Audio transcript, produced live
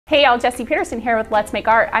Hey y'all, Jessie Petersen here with Let's Make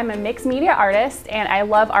Art. I'm a mixed media artist and I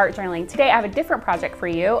love art journaling. Today I have a different project for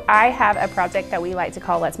you. I have a project that we like to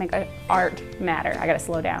call Let's Make Art Matter. I gotta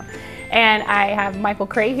slow down. And I have Michael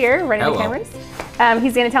Cray here running the cameras.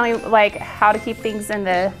 He's gonna tell me like how to keep things in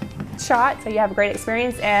the shot so you have a great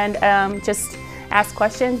experience, and just ask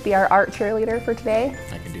questions, be our art cheerleader for today.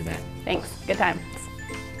 I can do that. Thanks, good times.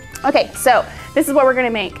 Okay, so this is what we're gonna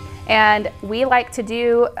make. And we like to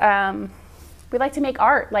do, we like to make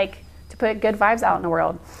art, like to put good vibes out in the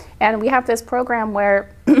world. And we have this program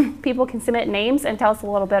where people can submit names and tell us a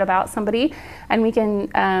little bit about somebody, and we can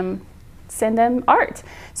send them art.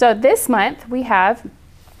 So this month we have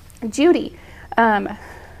Judy.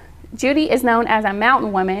 Judy is known as a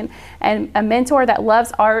mountain woman and a mentor that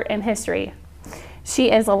loves art and history.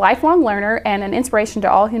 She is a lifelong learner and an inspiration to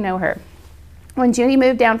all who know her. When Judy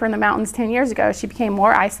moved down from the mountains 10 years ago, she became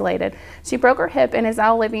more isolated. She broke her hip and is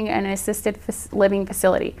now living in an assisted living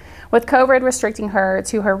facility. With COVID restricting her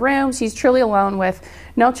to her room, she's truly alone with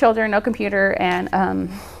no children, no computer, and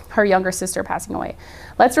her younger sister passing away.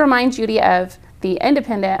 Let's remind Judy of the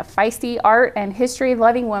independent, feisty, art and history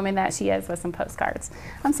loving woman that she is with some postcards.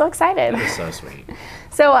 I'm so excited. That is so sweet.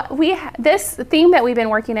 So this theme that we've been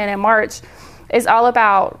working in March is all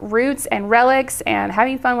about roots and relics and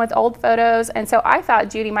having fun with old photos. And so I thought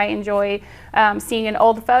Judy might enjoy seeing an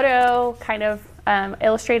old photo kind of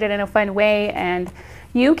illustrated in a fun way. And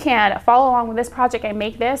you can follow along with this project and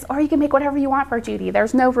make this, or you can make whatever you want for Judy.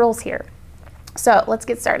 There's no rules here. So let's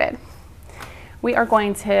get started. We are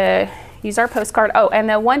going to use our postcard. Oh, and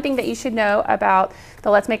the one thing that you should know about the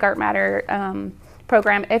Let's Make Art Matter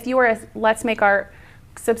program, if you are a Let's Make Art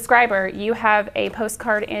subscriber, you have a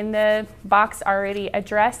postcard in the box already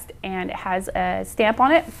addressed and it has a stamp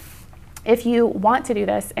on it. If you want to do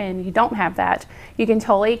this and you don't have that, you can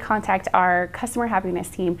totally contact our customer happiness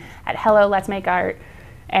team at Hello Let's Make Art,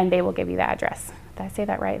 and they will give you that address. Did I say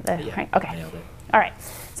that right? Yeah, right? Okay. nailed it. All right.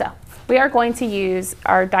 So we are going to use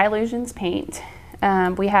our Dilutions paint.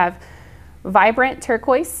 We have vibrant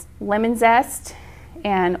turquoise, lemon zest,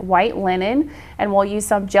 and white linen, and we'll use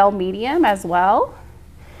some gel medium as well.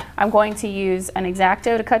 I'm going to use an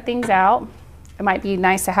X-Acto to cut things out. It might be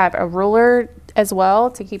nice to have a ruler as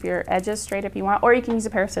well to keep your edges straight if you want, or you can use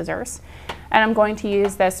a pair of scissors. And I'm going to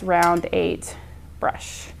use this round 8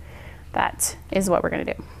 brush. That is what we're gonna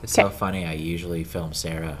do. It's so funny, I usually film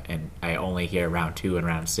Sarah and I only hear round 2 and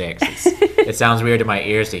round 6. It sounds weird to my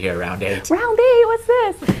ears to hear round 8. Round 8, what's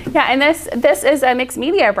this? Yeah, and this is a mixed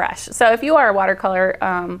media brush. So if you are a watercolor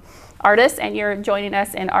artist and you're joining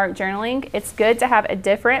us in art journaling, it's good to have a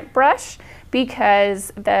different brush because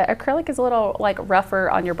the acrylic is a little like rougher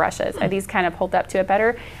on your brushes, and these kind of hold up to it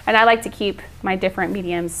better. And I like to keep my different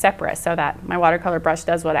mediums separate so that my watercolor brush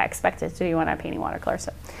does what I expect it to do when I'm painting watercolor.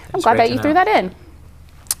 So I'm glad that you threw that in.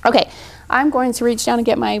 Okay, I'm going to reach down and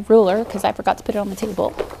get my ruler because I forgot to put it on the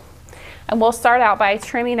table. And we'll start out by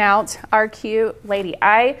trimming out our cute lady.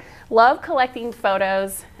 I love collecting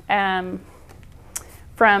photos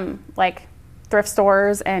from like thrift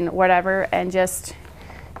stores and whatever, and just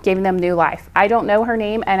giving them new life. I don't know her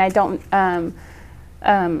name and I don't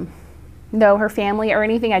know her family or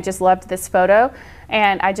anything. I just loved this photo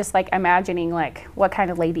and I just like imagining like what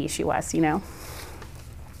kind of lady she was, you know.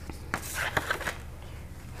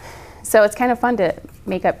 So it's kind of fun to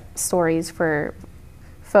make up stories for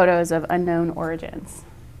photos of unknown origins.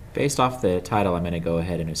 Based off the title, I'm going to go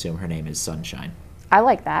ahead and assume her name is Sunshine. I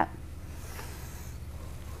like that.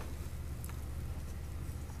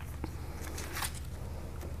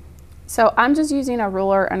 So I'm just using a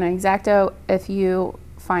ruler and an X-Acto. If you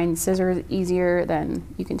find scissors easier, then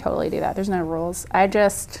you can totally do that. There's no rules. I'm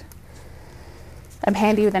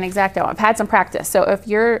handy with an X-Acto. I've had some practice. So if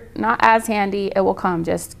you're not as handy, it will come.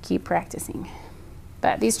 Just keep practicing.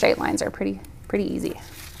 But these straight lines are pretty easy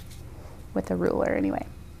with a ruler anyway.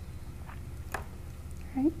 All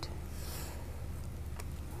right.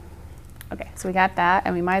 Okay, so we got that,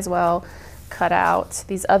 and we might as well cut out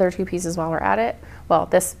these other 2 pieces while we're at it. Well,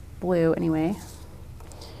 this blue anyway.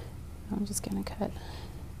 I'm just gonna cut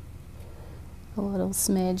a little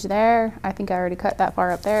smidge there. I think I already cut that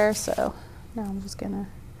far up there, so now I'm just gonna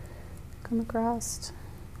come across.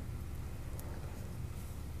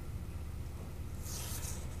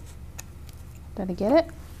 Did I get it?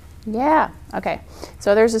 Yeah, okay.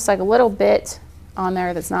 So there's just like a little bit on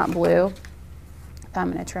there that's not blue that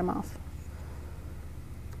I'm gonna trim off.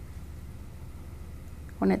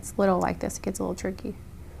 When it's little like this, it gets a little tricky.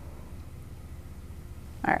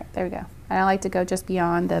 All right, there we go. And I like to go just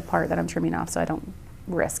beyond the part that I'm trimming off so I don't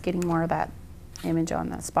risk getting more of that image on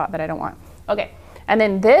the spot that I don't want. Okay, And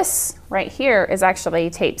then this right here is actually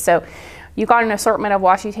tape. So You got an assortment of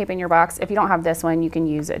washi tape in your box. If you don't have this one, you can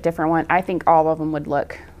use a different one. I think all of them would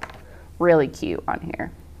look really cute on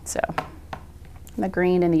here. So the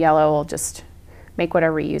green and the yellow will just make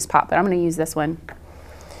whatever you use pop, but I'm going to use this one,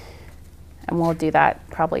 and we'll do that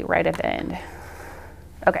probably right at the end.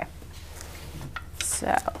 Okay,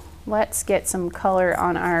 so let's get some color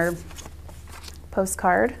on our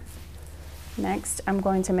postcard. Next, I'm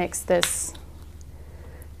going to mix this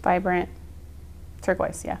vibrant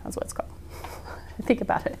turquoise. Yeah, that's what it's called. Think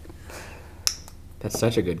about it. That's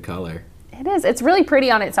such a good color. It is. It's really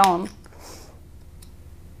pretty on its own.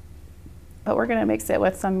 But we're going to mix it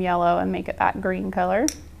with some yellow and make it that green color.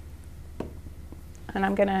 And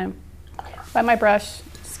I'm going to let my brush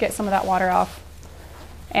just get some of that water off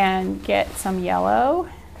and get some yellow.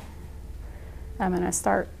 I'm going to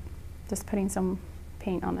start just putting some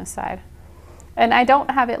paint on this side. And I don't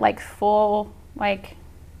have it like full like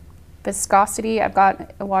viscosity. I've got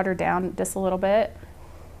it watered down just a little bit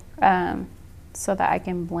so that I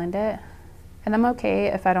can blend it. And I'm okay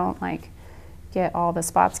if I don't like get all the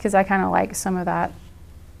spots, because I kind of like some of that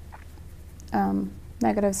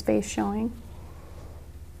negative space showing.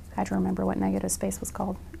 I had to remember what negative space was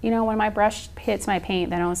called. You know, when my brush hits my paint,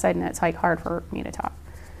 then all of a sudden it's like hard for me to talk.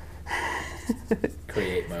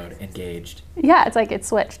 Create mode, engaged. Yeah, it's like it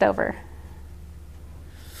switched over.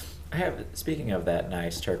 Speaking of that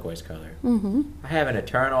nice turquoise color, Mm-hmm. I have an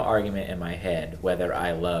eternal argument in my head whether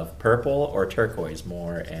I love purple or turquoise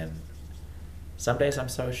more, and some days I'm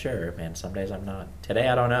so sure, man, some days I'm not. Today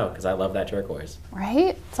I don't know, because I love that turquoise.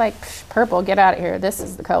 Right? It's like, psh, purple, get out of here. This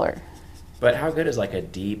is the color. But how good is like a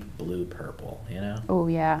deep blue purple, you know? Oh,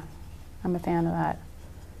 yeah. I'm a fan of that.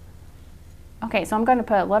 Okay, so I'm going to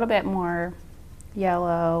put a little bit more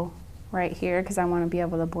yellow right here because I want to be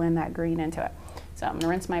able to blend that green into it. So I'm going to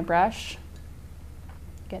rinse my brush,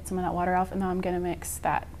 get some of that water off, and then I'm going to mix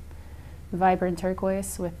that vibrant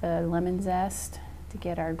turquoise with the lemon zest to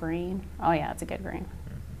get our green. Oh yeah, it's a good green.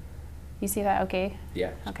 Mm-hmm. You see that okay?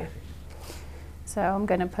 Yeah. Okay. So I'm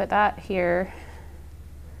going to put that here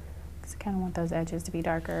because I kind of want those edges to be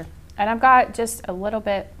darker. And I've got just a little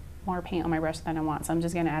bit more paint on my brush than I want, so I'm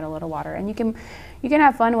just going to add a little water. And you can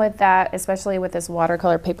have fun with that, especially with this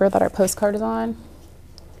watercolor paper that our postcard is on.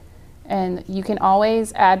 And you can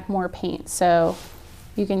always add more paint, so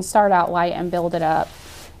you can start out light and build it up.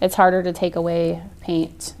 It's harder to take away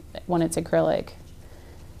paint when it's acrylic.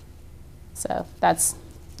 So that's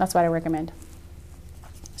what I recommend.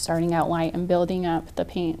 Starting out light and building up the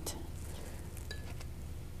paint.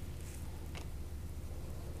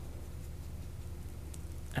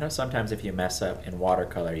 I know sometimes if you mess up in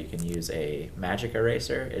watercolor, you can use a magic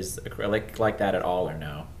eraser. Is acrylic like that at all, or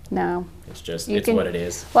no? No. It's just, You it's can- what it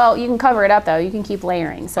is. Well, you can cover it up though. You can keep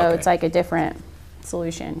layering, so Okay. it's like a different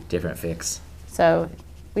solution. Different fix. So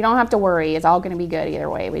we don't have to worry. It's all going to be good either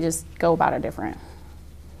way. We just go about it different.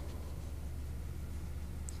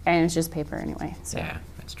 And it's just paper anyway. So. Yeah,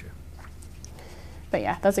 that's true. But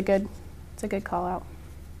yeah, it's a good call out.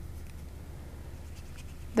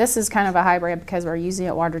 This is kind of a hybrid because we're using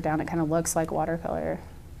it watered down. It kind of looks like watercolor,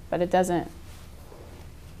 but it doesn't.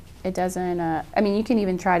 I mean, you can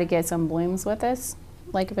even try to get some blooms with this,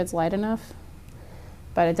 like if it's light enough,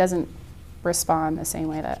 but it doesn't respond the same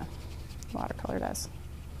way that watercolor does.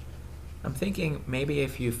 I'm thinking maybe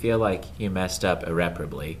if you feel like you messed up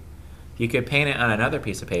irreparably, you could paint it on another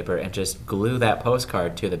piece of paper and just glue that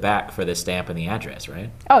postcard to the back for the stamp and the address,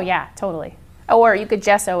 right? Oh yeah, totally. Or you could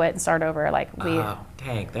gesso it and start over like we. Oh,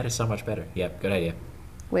 dang, that is so much better. Yep, good idea.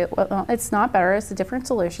 Well, it's not better. It's a different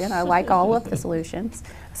solution. I like all of the solutions.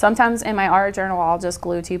 Sometimes in my art journal, I'll just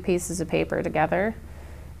glue two pieces of paper together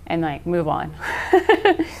and like move on.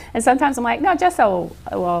 And sometimes I'm like, no, gesso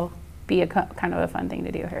will be a kind of a fun thing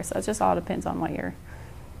to do here. So it just all depends on what you're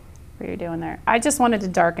doing there. I just wanted to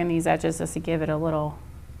darken these edges just to give it a little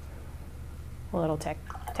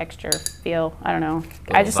texture feel. I don't know.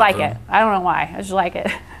 I just like it. I don't know why. I just like it.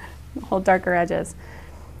 Whole darker edges.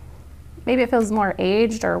 Maybe it feels more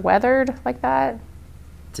aged or weathered like that.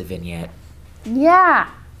 It's a vignette.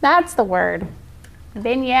 Yeah, that's the word.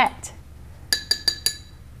 Vignette.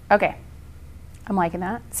 Okay. I'm liking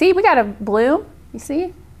that. See, we got a bloom. You see?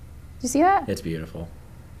 Did you see that? It's beautiful.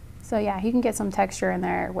 So yeah, you can get some texture in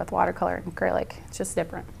there with watercolor and acrylic. It's just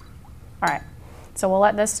different. All right. So we'll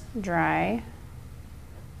let this dry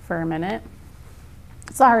for a minute.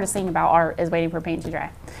 It's the hardest thing about art is waiting for paint to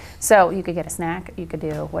dry. So you could get a snack, you could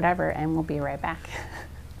do whatever, and we'll be right back.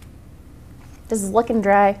 This is looking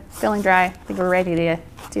dry, feeling dry. I think we're ready to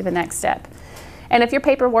do the next step. And if your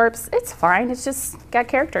paper warps, it's fine. It's just got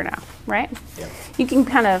character now, right? Yep. You can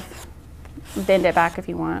kind of bend it back if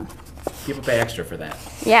you want. People pay extra for that.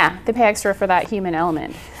 Yeah, they pay extra for that human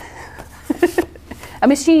element. A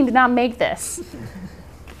machine did not make this.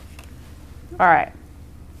 All right.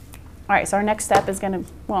 All right, so our next step is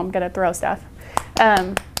I'm gonna throw stuff.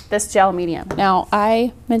 This gel medium. Now,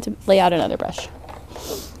 I meant to lay out another brush.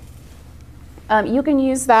 You can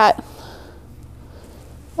use that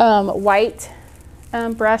white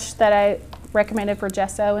brush that I recommended for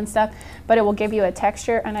gesso and stuff, but it will give you a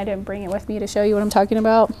texture, and I didn't bring it with me to show you what I'm talking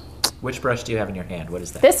about. Which brush do you have in your hand? What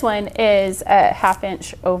is that? This one is a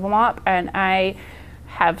 1/2" oval mop, and I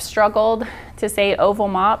have struggled to say oval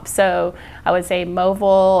mop, so I would say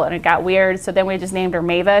Moval, and it got weird, so then we just named her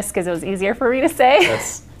Mavis because it was easier for me to say.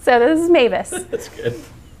 So this is Mavis. That's good.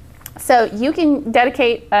 So you can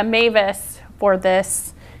dedicate a Mavis for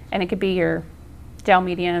this, and it could be your gel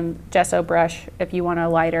medium gesso brush if you want a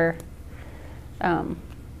lighter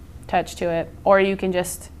touch to it, or you can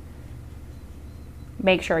just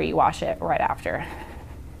make sure you wash it right after,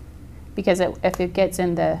 because if it gets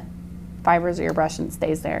in the fibers of your brush and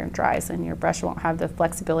stays there and dries, then your brush won't have the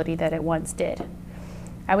flexibility that it once did.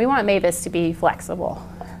 And we want Mavis to be flexible.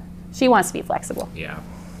 She wants to be flexible. Yeah.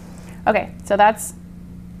 Okay, so that's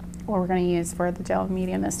what we're going to use for the gel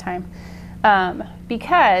medium this time.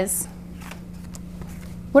 Because,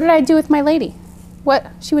 what did I do with my lady? What?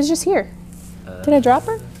 She was just here. Did I drop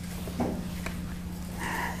her?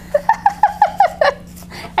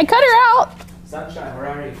 I cut her out. Sunshine, where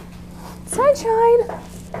are you? Sunshine.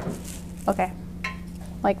 Okay.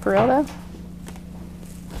 Like for real though?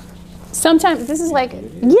 Sometimes this is like,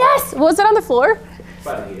 yes! Was it on the floor?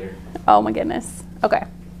 By the heater. Oh my goodness. Okay.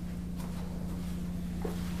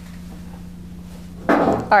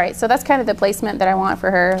 All right, so that's kind of the placement that I want for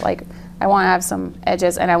her. Like, I want to have some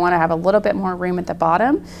edges, and I want to have a little bit more room at the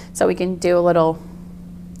bottom so we can do a little,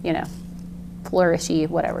 you know, flourishy,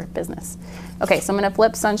 whatever, business. Okay, so I'm going to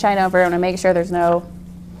flip Sunshine over. I'm going to make sure there's no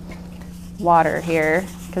water here,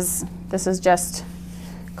 because this is just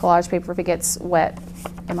collage paper. If it gets wet,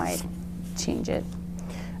 it might change it.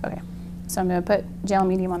 Okay, so I'm going to put gel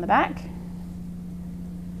medium on the back.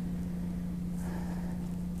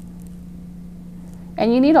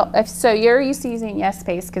 And you need, so you're used to using Yes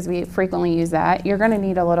Paste because we frequently use that. You're going to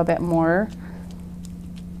need a little bit more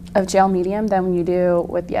of gel medium than you do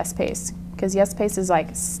with Yes Paste, because Yes Paste is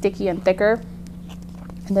like sticky and thicker,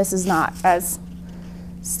 and this is not as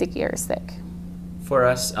sticky or as thick. For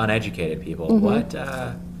us uneducated people, what's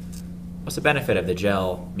the benefit of the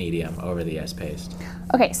gel medium over the Yes Paste?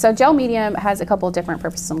 Okay, so gel medium has a couple of different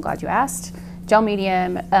purposes. I'm glad you asked. Gel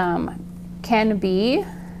medium can be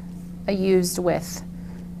used with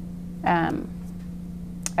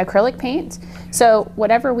acrylic paint. So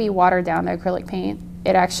whenever we water down the acrylic paint,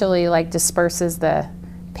 it actually like disperses the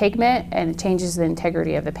pigment and changes the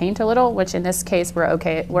integrity of the paint a little, which in this case we're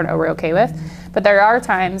okay with. But there are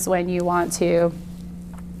times when you want to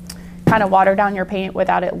kind of water down your paint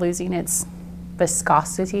without it losing its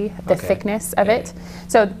viscosity, the thickness of it.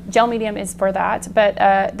 So gel medium is for that, but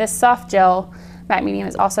this soft gel matte medium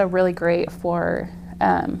is also really great for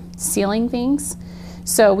sealing things.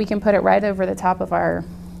 So we can put it right over the top of our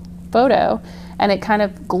photo, and it kind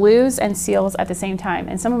of glues and seals at the same time.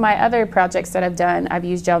 And some of my other projects that I've done, I've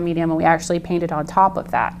used gel medium and we actually painted on top of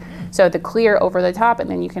that. So the clear over the top, and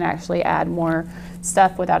then you can actually add more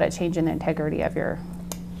stuff without it changing the integrity of your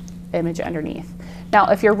image underneath. Now,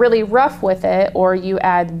 if you're really rough with it, or you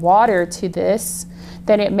add water to this,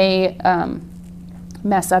 then it may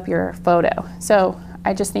mess up your photo. So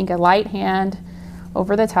I just think a light hand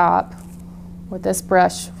over the top with this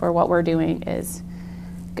brush for what we're doing is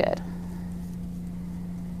good.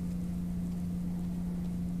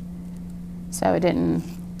 So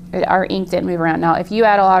our ink didn't move around. Now, if you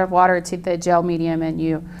add a lot of water to the gel medium and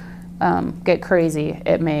you get crazy,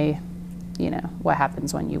 it may, you know, what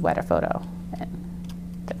happens when you wet a photo and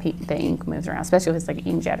the ink moves around, especially if it's like an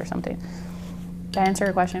inkjet or something. Did I answer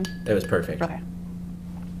your question? It was perfect. Okay.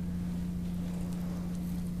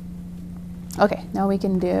 Okay, now we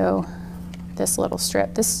can do this little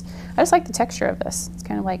strip. I just like the texture of this. It's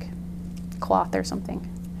kind of like cloth or something.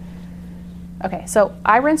 Okay, so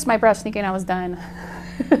I rinsed my brush thinking I was done,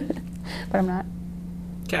 but I'm not.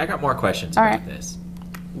 Okay, I got more questions about this.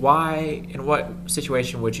 Why, in what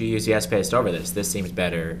situation would you use Yes Paste over this? This seems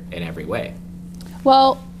better in every way.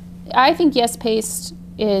 Well, I think Yes Paste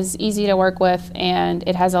is easy to work with, and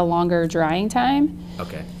it has a longer drying time.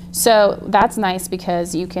 Okay. So that's nice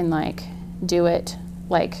because you can like do it,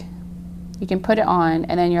 like you can put it on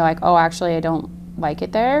and then you're like, oh, actually I don't like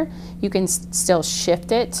it there. You can still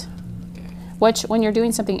shift it, which when you're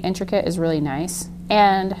doing something intricate is really nice.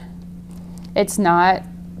 And it's not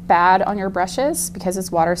bad on your brushes, because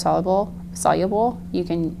it's water soluble, you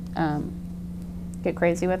can get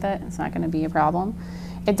crazy with it. It's not going to be a problem.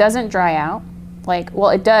 It doesn't dry out.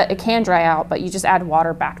 It can dry out, but you just add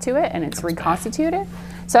water back to it and it's reconstituted.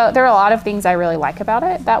 So there are a lot of things I really like about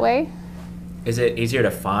it that way. Is it easier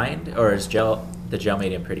to find, or is the gel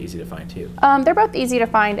medium pretty easy to find too? They're both easy to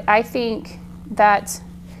find. I think that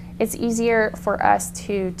it's easier for us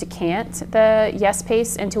to decant the Yes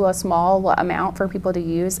Paste into a small amount for people to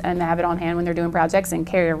use and have it on hand when they're doing projects and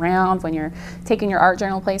carry around when you're taking your art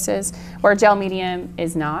journal places, where gel medium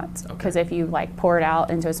is not, because if you pour it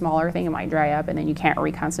out into a smaller thing, it might dry up and then you can't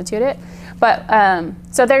reconstitute it. But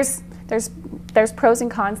so there's pros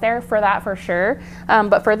and cons there for that for sure.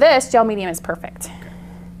 But for this, gel medium is perfect.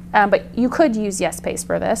 But you could use Yes Paste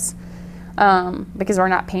for this because we're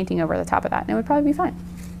not painting over the top of that, and it would probably be fine.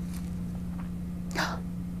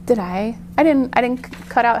 Did I didn't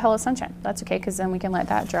cut out Hello Sunshine. That's okay, because then we can let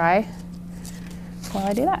that dry while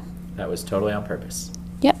I do that. That was totally on purpose.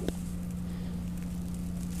 Yep.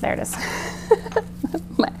 There it is.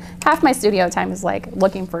 Half my studio time is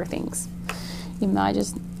looking for things, even though I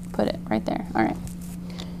just put it right there. All right.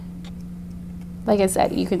 Like I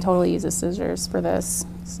said, you can totally use the scissors for this.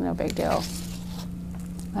 It's no big deal.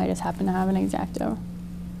 I just happen to have an X-Acto.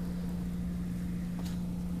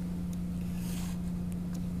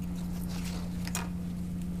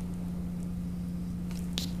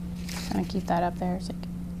 Kind of keep that up there.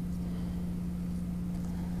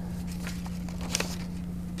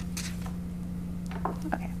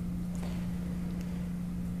 Okay.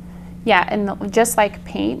 Yeah, and just like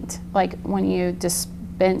paint, when you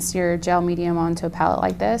dispense your gel medium onto a palette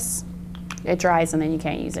like this, it dries and then you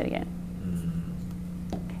can't use it again.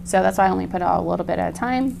 So that's why I only put out a little bit at a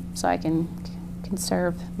time, so I can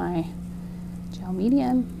conserve my gel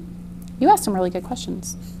medium. You asked some really good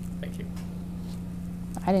questions. Thank you.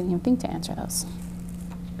 I didn't even think to answer those.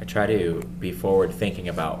 I try to be forward thinking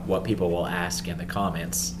about what people will ask in the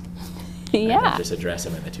comments. Yeah. And then just address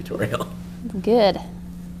them in the tutorial. Good.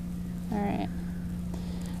 All right.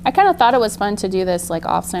 I kind of thought it was fun to do this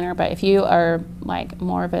off center, but if you are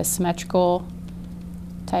more of a symmetrical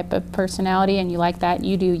type of personality and you like that,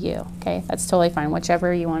 you do you, okay? That's totally fine.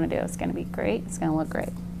 Whichever you want to do, it's going to be great. It's going to look great.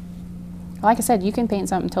 Like I said, you can paint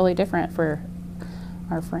something totally different for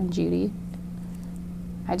our friend Judy.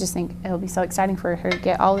 I just think it'll be so exciting for her to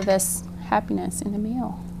get all of this happiness in the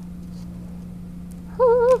mail.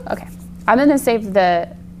 Woo. Okay, I'm going to save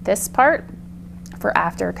this part for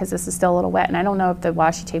after, because this is still a little wet and I don't know if the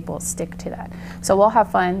washi tape will stick to that. So we'll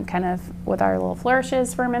have fun kind of with our little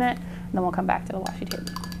flourishes for a minute, and then we'll come back to the washi tape.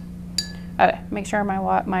 Okay, make sure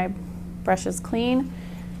my brush is clean.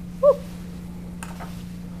 Woo.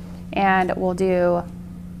 And we'll do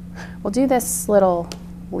this little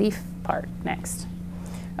leaf part next.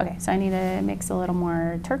 Okay, so I need to mix a little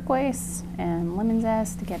more turquoise and lemon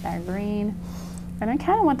zest to get that green. And I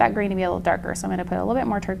kind of want that green to be a little darker, so I'm going to put a little bit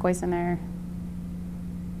more turquoise in there.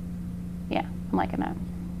 Yeah, I'm liking that.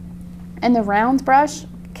 And the round brush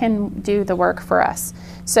can do the work for us.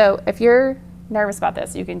 So if you're nervous about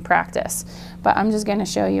this, you can practice. But I'm just going to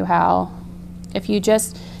show you how, if you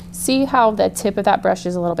just see how the tip of that brush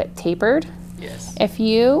is a little bit tapered. Yes. If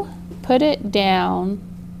you put it down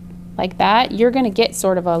like that, you're going to get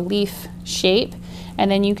sort of a leaf shape, and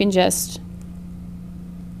then you can just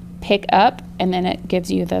pick up and then it gives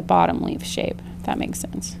you the bottom leaf shape, if that makes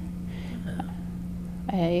sense.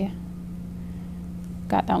 I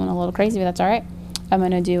got that one a little crazy, but that's all right. I'm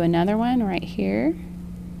going to do another one right here.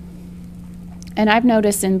 And I've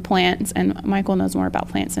noticed in plants, and Michael knows more about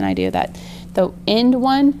plants than I do, that the end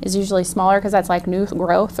one is usually smaller because that's like new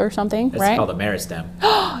growth or something, It's right? called a meristem.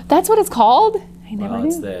 That's what it's called? I never Well,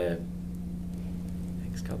 knew. I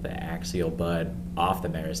think it's called the axial bud off the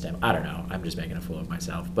meristem. I don't know. I'm just making a fool of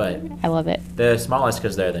myself. But I love it. the smallest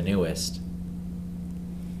because they're the newest.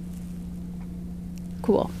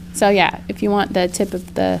 Cool. So yeah, if you want the tip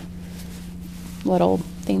of the little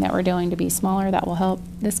thing that we're doing to be smaller, that will help.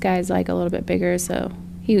 This guy's like a little bit bigger, so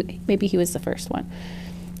maybe he was the first one.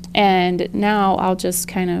 And now I'll just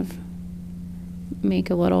kind of make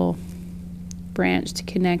a little branch to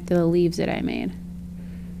connect to the leaves that I made.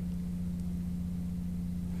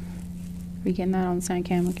 Are you getting that on the sound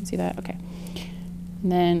cam? We can see that? Okay.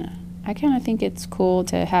 And then I kind of think it's cool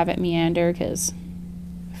to have it meander, because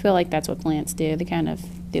I feel like that's what plants do. They kind of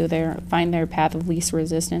find their path of least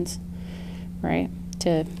resistance, right,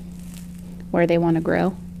 to where they want to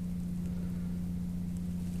grow.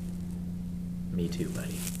 Me too,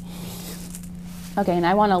 buddy. Me too. Okay, and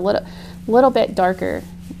I want a little bit darker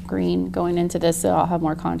green going into this, so I'll have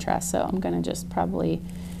more contrast. So I'm going to just probably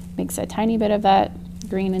mix a tiny bit of that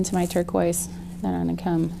green into my turquoise. Then I'm going to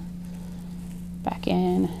come back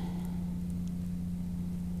in.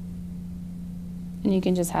 And you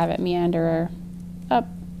can just have it meander up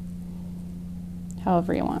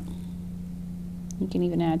however you want. You can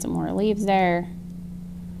even add some more leaves there.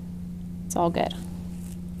 It's all good.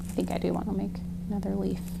 I think I do want to make another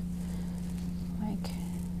leaf like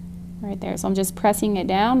right there. So I'm just pressing it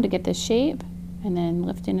down to get the shape and then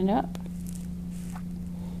lifting it up.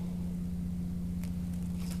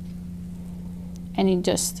 And you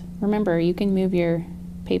just remember, you can move your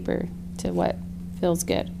paper to what feels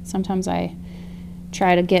good. Sometimes I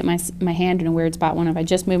try to get my hand in a weird spot when if I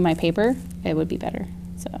just move my paper, it would be better.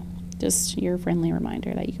 So just your friendly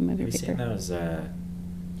reminder that you can move your paper. Have you seen those,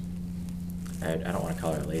 I don't want to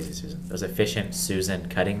call her Lazy Susan, those Efficient Susan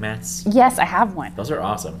cutting mats? Yes, I have one. Those are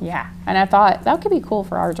awesome. Yeah, and I thought that could be cool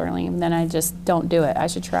for art journaling, and then I just don't do it. I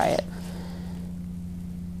should try it.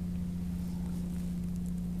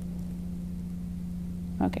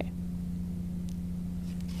 Okay.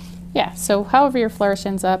 Yeah, so however your flourish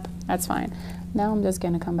ends up, that's fine. Now I'm just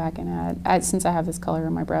going to come back and add, since I have this color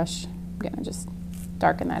in my brush, I'm going to just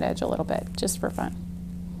darken that edge a little bit, just for fun.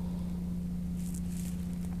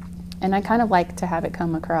 And I kind of like to have it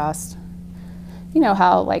come across. You know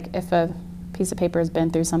how, like, if a piece of paper has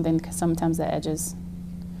been through something, because sometimes the edges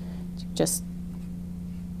just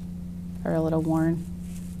are a little worn.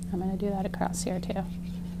 I'm going to do that across here too.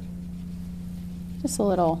 Just a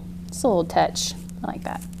little touch. I like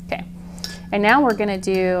that. Okay. And now we're going to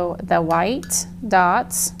do the white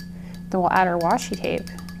dots. Then we'll add our washi tape,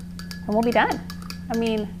 and we'll be done. I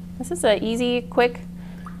mean, this is an easy, quick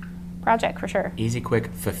project for sure. Easy,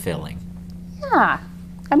 quick, fulfilling. Yeah.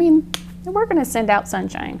 I mean, we're going to send out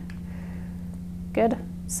sunshine. Good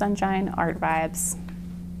sunshine art vibes.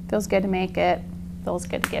 Feels good to make it. Feels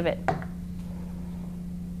good to give it.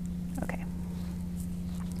 Okay.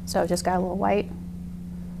 So just got a little white.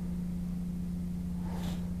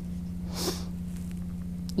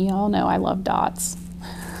 You all know I love dots.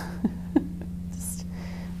 Just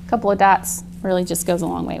a couple of dots really just goes a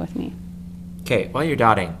long way with me. Okay, while you're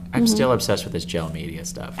dotting, I'm still obsessed with this gel media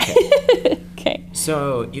stuff. Okay. Okay.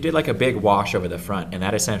 So you did like a big wash over the front, and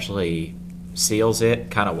that essentially seals it,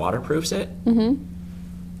 kind of waterproofs it. Mm-hmm.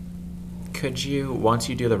 Could you, once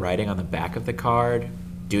you do the writing on the back of the card,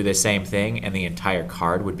 do the same thing, and the entire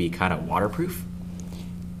card would be kind of waterproof?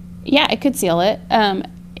 Yeah, it could seal it.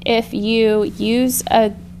 If you use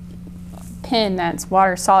a pen that's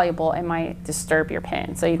water soluble, it might disturb your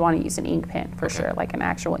pen. So you'd want to use an ink pen for sure, like an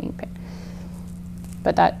actual ink pen.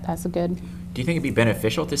 But that's a good. Do you think it'd be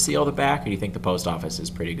beneficial to seal the back, or do you think the post office is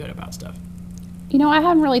pretty good about stuff? You know, I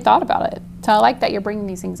hadn't really thought about it. So I like that you're bringing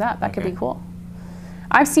these things up. That could be cool.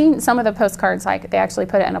 I've seen some of the postcards, like they actually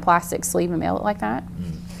put it in a plastic sleeve and mail it like that.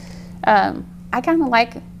 I kind of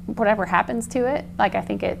like whatever happens to it. Like, I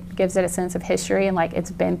think it gives it a sense of history and like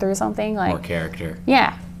it's been through something. Like, more character.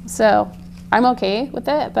 Yeah. So I'm okay with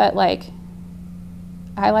it, but like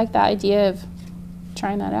I like the idea of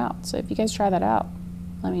trying that out. So if you guys try that out,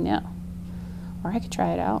 let me know. Or I could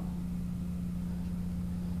try it out.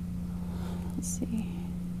 Let's see.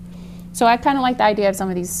 So I kind of like the idea of some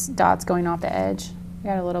of these dots going off the edge. I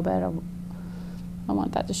got a little bit of, I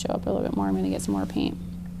want that to show up a little bit more. I'm going to get some more paint.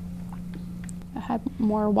 I had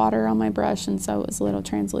more water on my brush, and so it was a little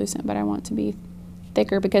translucent, but I want it to be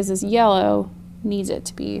thicker because this yellow needs it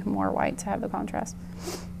to be more white to have the contrast.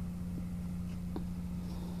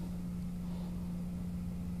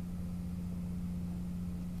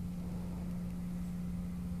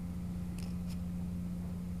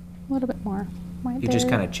 A little bit more right there. You just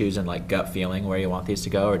kind of choosing like gut feeling where you want these to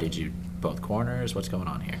go, or did you both corners? What's going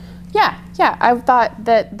on here? Yeah. I thought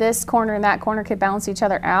that this corner and that corner could balance each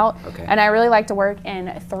other out. Okay. And I really like to work in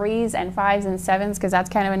 3s and 5s and 7s because that's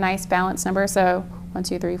kind of a nice balance number. So 1,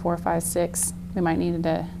 2, 3, 4, 5, 6. We might need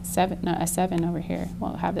a 7 over here.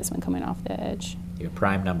 We'll have this one coming off the edge. You're a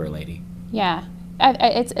prime number lady. Yeah.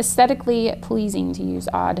 It's aesthetically pleasing to use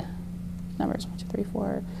odd numbers. 1, 2, 3,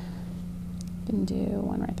 4. You can do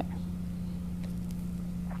 1 right there.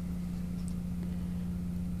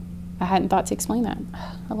 I hadn't thought to explain that.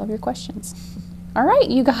 I love your questions. All right,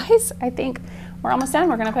 you guys, I think we're almost done.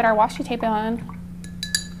 We're gonna put our washi tape on.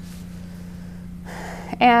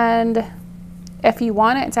 And if you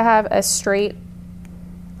want it to have a straight,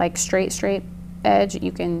 like straight edge,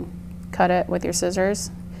 you can cut it with your scissors.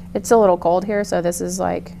 It's a little cold here, so this is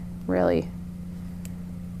like really.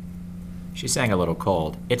 She's saying a little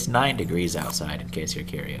cold. It's 9 degrees outside, in case you're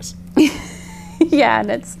curious. Yeah, and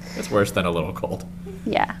it's worse than a little cold.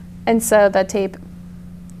 Yeah. And so the tape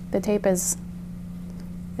is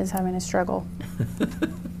having a struggle.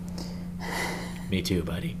 Me too,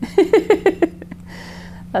 buddy.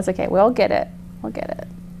 That's okay. We'll get it. We'll get it.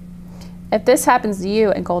 If this happens to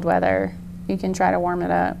you in cold weather, you can try to warm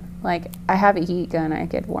it up. Like, I have a heat gun. I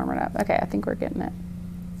could warm it up. Okay, I think we're getting it.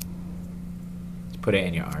 Just put it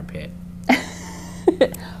in your armpit.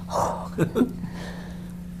 Okay,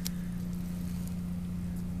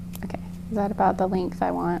 is that about the length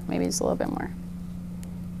I want? Maybe just a little bit more.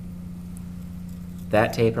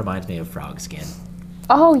 That tape reminds me of frog skin.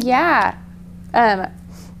 Oh, yeah.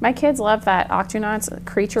 My kids love that Octonauts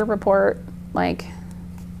Creature Report. Like,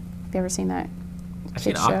 have you ever seen that? I've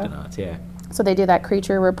seen Octonauts, yeah. So they do that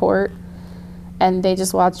Creature Report, and they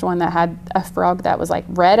just watched one that had a frog that was like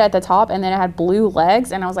red at the top, and then it had blue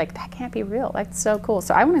legs, and I was like, that can't be real. That's so cool.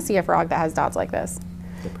 So I want to see a frog that has dots like this.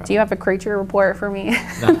 Do you have a Creature Report for me?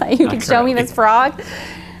 No, you can show me this frog?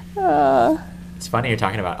 It's funny you're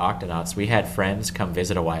talking about Octonauts. We had friends come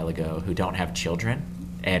visit a while ago who don't have children,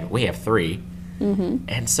 and we have 3.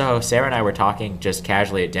 And so Sarah and I were talking just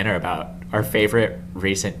casually at dinner about our favorite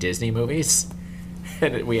recent Disney movies.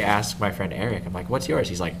 And we asked my friend Eric, I'm like, what's yours?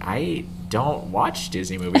 He's like, I don't watch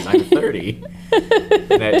Disney movies. I'm 30.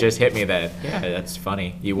 And that just hit me that, yeah, that's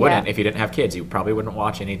funny. You wouldn't, if you didn't have kids, you probably wouldn't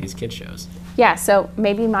watch any of these kid shows. Yeah, so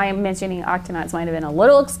maybe my mentioning Octonauts might have been a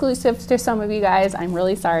little exclusive to some of you guys. I'm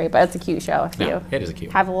really sorry, but it's a cute show if you it is a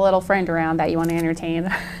cute have a little friend around that you want to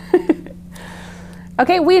entertain.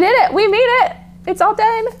 Okay, we did it. We made it. It's all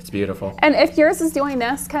done. It's beautiful. And if yours is doing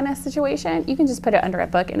this kind of situation, you can just put it under a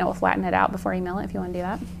book and it will flatten it out before you mail it if you want to do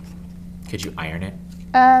that. Could you iron it?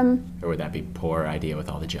 Or would that be a poor idea with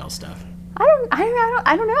all the gel stuff?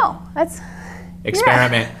 I don't know. That's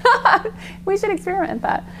experiment. Yeah. We should experiment with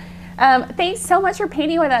that. Thanks so much for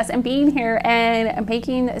painting with us and being here and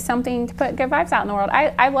making something to put good vibes out in the world.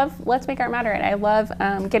 I love Let's Make Art Matter, and I love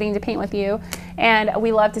getting to paint with you, and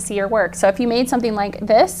we love to see your work. So if you made something like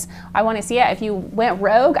this, I want to see it. If you went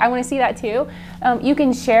rogue, I want to see that too. You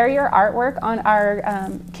can share your artwork on our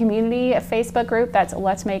community Facebook group, that's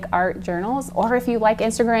Let's Make Art Journals, or if you like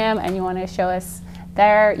Instagram and you want to show us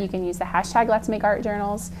there, you can use the hashtag Let's Make Art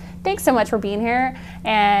Journals. Thanks so much for being here,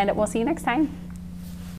 and we'll see you next time.